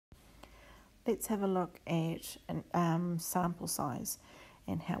let's have a look at sample size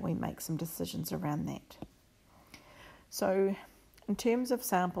and how we make some decisions around that. So in terms of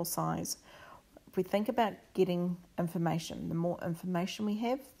sample size, if we think about getting information, the more information we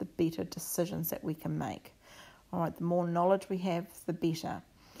have, the better decisions that we can make. All right, the more knowledge we have, the better.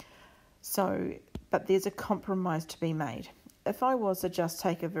 So, but there's a compromise to be made. If I was to just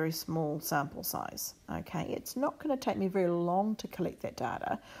take a very small sample size, okay, it's not going to take me very long to collect that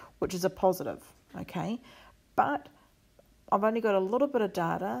data, which is a positive, okay, but I've only got a little bit of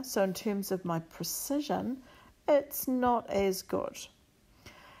data, so in terms of my precision, it's not as good.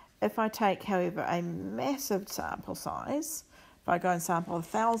 If I take, however, a massive sample size, if I go and sample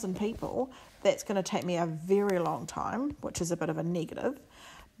 1,000 people, that's going to take me a very long time, which is a bit of a negative.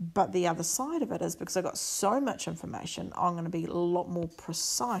 But the other side of it is because I've got so much information, I'm going to be a lot more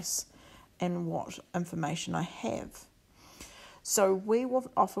precise in what information I have. So we will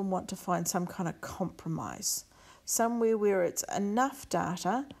often want to find some kind of compromise, somewhere where it's enough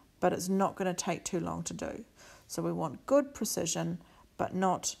data, but it's not going to take too long to do. So we want good precision, but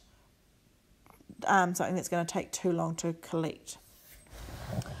not something that's going to take too long to collect.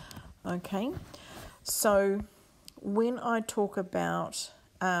 Okay, so when I talk about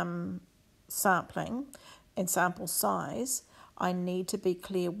sampling and sample size, I need to be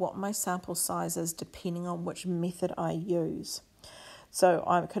clear what my sample size is depending on which method I use. So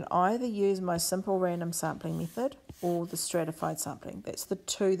I can either use my simple random sampling method or the stratified sampling. That's the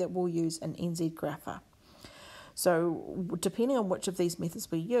two that we'll use in NZ Grapher. So depending on which of these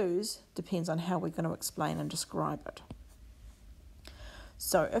methods we use, depends on how we're going to explain and describe it.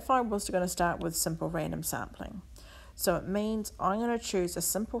 So if I was going to start with simple random sampling, so it means I'm going to choose a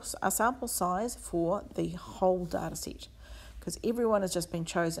sample size for the whole data set, because everyone has just been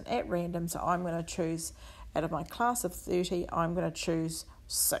chosen at random, so I'm going to choose, out of my class of 30, I'm going to choose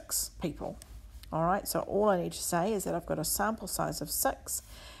 6 people. All right, so all I need to say is that I've got a sample size of 6,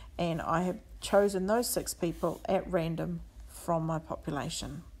 and I have chosen those 6 people at random from my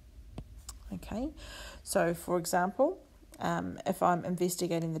population. Okay, so for example, if I'm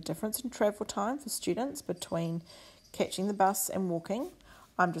investigating the difference in travel time for students between catching the bus and walking,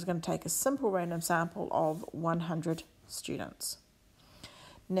 I'm just going to take a simple random sample of 100 students.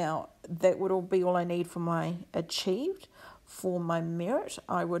 Now, that would all be all I need for my achieved. For my merit,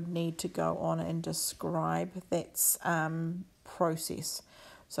 I would need to go on and describe that process.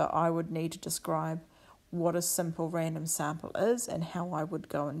 So I would need to describe what a simple random sample is and how I would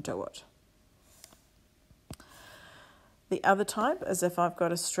go and do it. The other type is if I've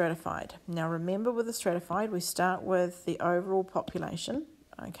got a stratified. Now remember, with the stratified, we start with the overall population.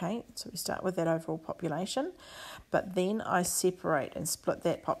 Okay, so we start with that overall population, but then I separate and split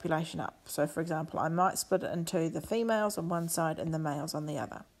that population up. So for example, I might split it into the females on one side and the males on the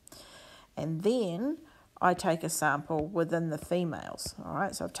other. And then I take a sample within the females. All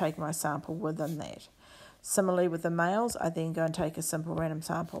right, so I've taken my sample within that. Similarly with the males, I then go and take a simple random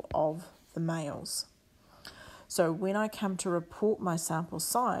sample of the males. So when I come to report my sample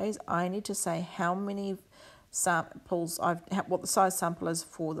size, I need to say how many samples what the size sample is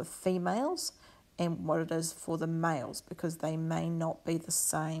for the females and what it is for the males, because they may not be the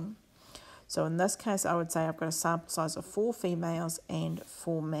same. So in this case, I would say I've got a sample size of 4 females and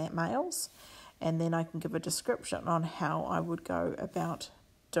 4 males, and then I can give a description on how I would go about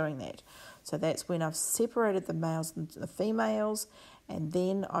doing that. So that's when I've separated the males and the females, and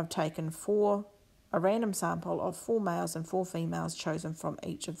then I've taken a random sample of 4 males and 4 females chosen from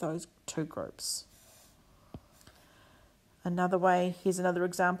each of those 2 groups. Another way, here's another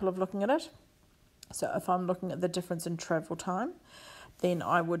example of looking at it. So if I'm looking at the difference in travel time, then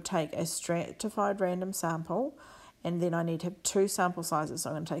I would take a stratified random sample, and then I need to have 2 sample sizes. So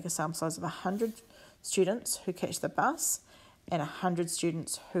I'm going to take a sample size of 100 students who catch the bus and 100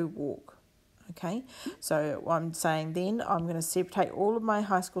 students who walk. Okay, so I'm saying then I'm going to take all of my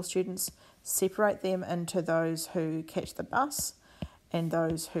high school students, separate them into those who catch the bus and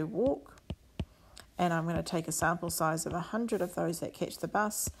those who walk, and I'm going to take a sample size of 100 of those that catch the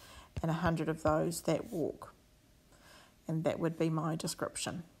bus and 100 of those that walk, and that would be my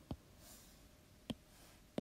description.